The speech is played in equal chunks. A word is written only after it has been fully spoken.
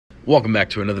Welcome back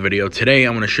to another video. Today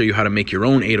I'm going to show you how to make your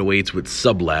own 808s with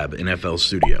SubLab in FL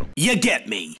Studio. You get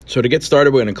me. So to get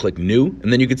started, we're going to click New,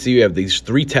 and then you can see you have these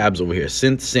three tabs over here: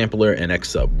 Synth, Sampler, and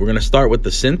Xsub. We're going to start with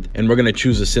the synth, and we're going to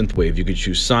choose a synth wave. You could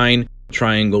choose sine,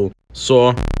 triangle,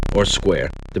 saw, or square,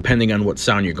 depending on what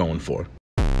sound you're going for.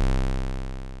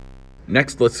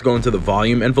 Next, let's go into the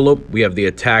volume envelope. We have the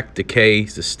attack, decay,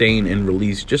 sustain, and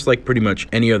release, just like pretty much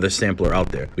any other sampler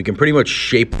out there. We can pretty much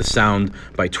shape the sound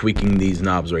by tweaking these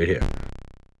knobs right here.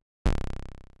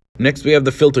 Next, we have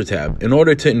the filter tab. In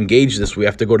order to engage this, we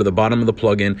have to go to the bottom of the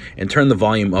plugin and turn the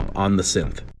volume up on the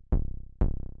synth.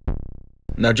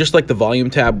 Now, just like the volume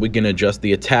tab, we can adjust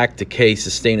the attack, decay,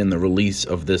 sustain, and the release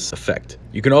of this effect.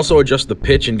 You can also adjust the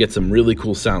pitch and get some really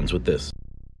cool sounds with this.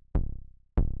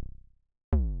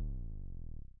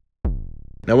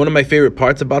 Now, one of my favorite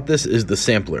parts about this is the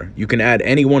sampler. You can add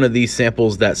any one of these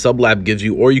samples that SubLab gives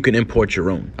you, or you can import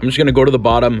your own. I'm just going to go to the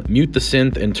bottom, mute the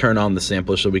synth, and turn on the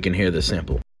sampler so we can hear the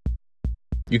sample.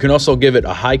 You can also give it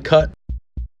a high cut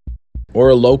or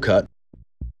a low cut.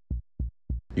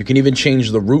 You can even change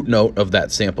the root note of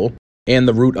that sample and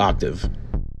the root octave.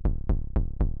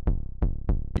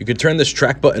 You can turn this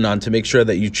track button on to make sure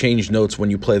that you change notes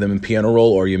when you play them in piano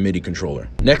roll or your MIDI controller.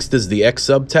 Next is the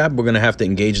Xsub tab. We're going to have to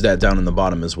engage that down in the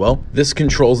bottom as well. This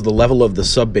controls the level of the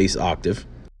sub bass octave.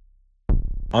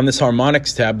 On this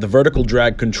Harmonics tab, the vertical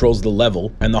drag controls the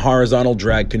level, and the horizontal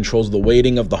drag controls the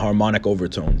weighting of the harmonic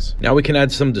overtones. Now we can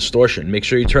add some distortion. Make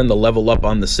sure you turn the level up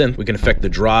on the synth. We can affect the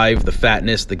drive, the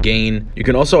fatness, the gain. You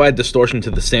can also add distortion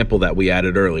to the sample that we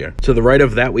added earlier. To the right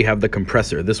of that, we have the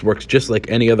compressor. This works just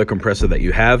like any other compressor that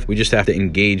you have. We just have to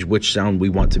engage which sound we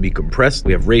want to be compressed.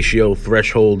 We have ratio,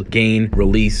 threshold, gain,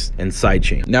 release, and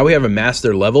sidechain. Now we have a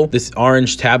master level. This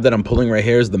orange tab that I'm pulling right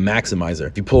here is the maximizer.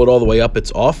 If you pull it all the way up,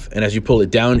 it's off, and as you pull it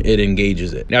down, it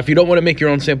engages it. Now, if you don't want to make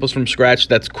your own samples from scratch,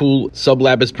 that's cool.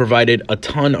 SubLab has provided a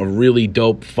ton of really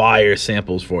dope fire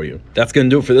samples for you. That's going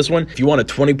to do it for this one. If you want a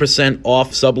 20%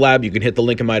 off SubLab, you can hit the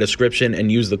link in my description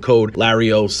and use the code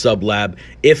LarryOSubLab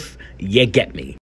if you get me.